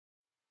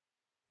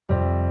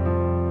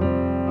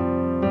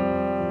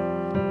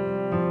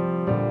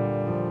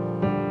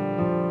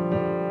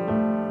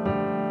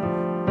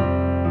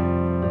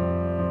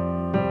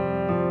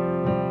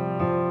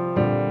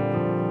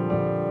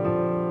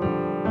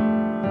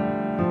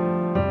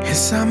Here's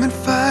some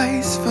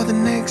advice for the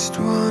next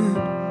one.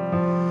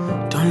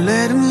 Don't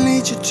let him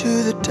lead you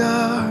to the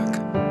dark.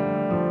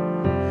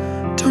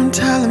 Don't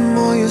tell him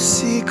all your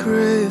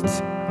secrets.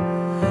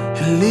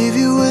 He'll leave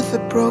you with a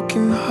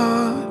broken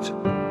heart.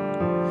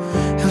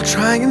 He'll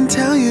try and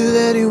tell you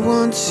that he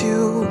wants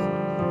you,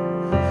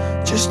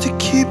 just to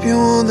keep you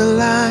on the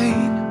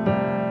line.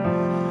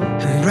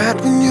 And right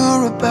when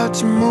you're about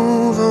to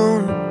move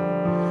on,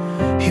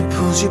 he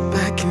pulls you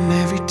back in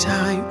every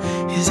time.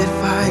 His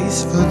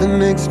advice for the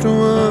next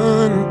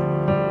one: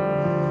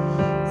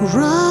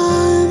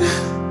 run,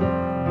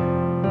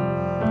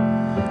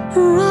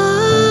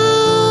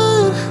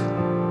 run,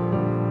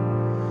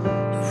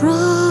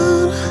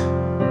 run.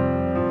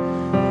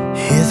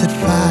 His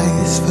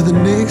advice for the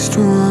next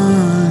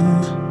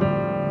one: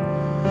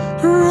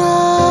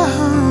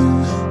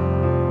 run,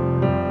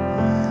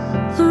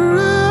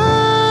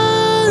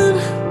 run,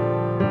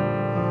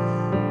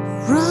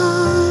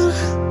 run.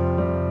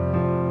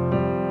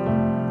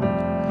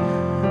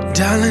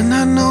 Darling,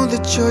 I know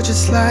that you're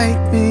just like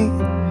me.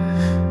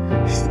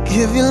 You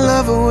give your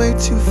love away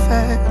too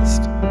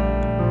fast,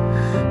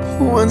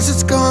 but once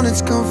it's gone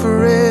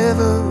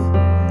forever.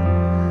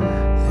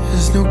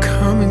 There's no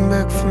coming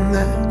back from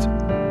that.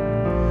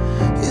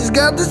 He's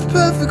got this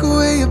perfect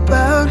way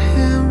about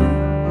him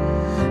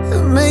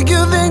that make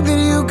you think that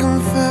you can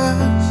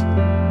fast.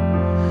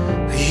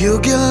 You'll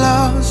get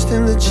lost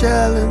in the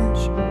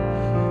challenge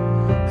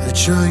of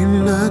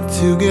trying not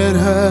to get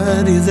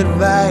hurt. His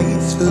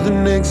advice for the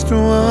next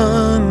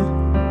one: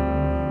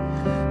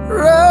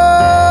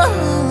 run,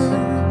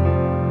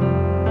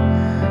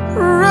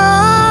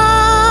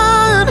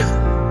 run,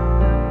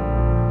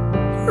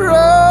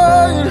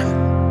 run.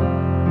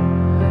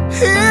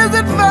 His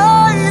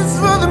advice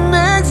for the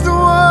next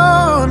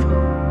one: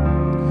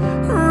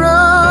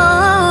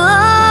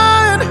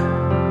 run,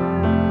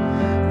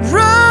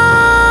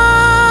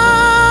 run,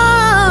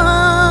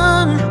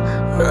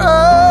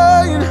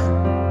 run.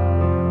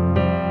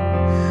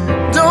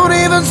 Don't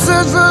even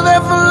search for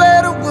that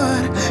four-letter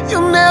word.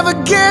 You'll never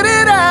get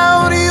it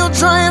out. He'll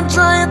try and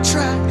try and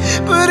try,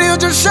 but he'll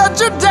just shut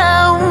you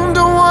down.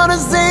 Don't wanna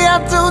say I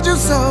told you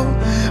so.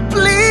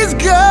 Please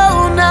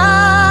go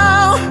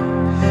now.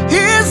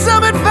 Here's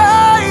some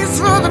advice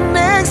for the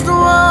next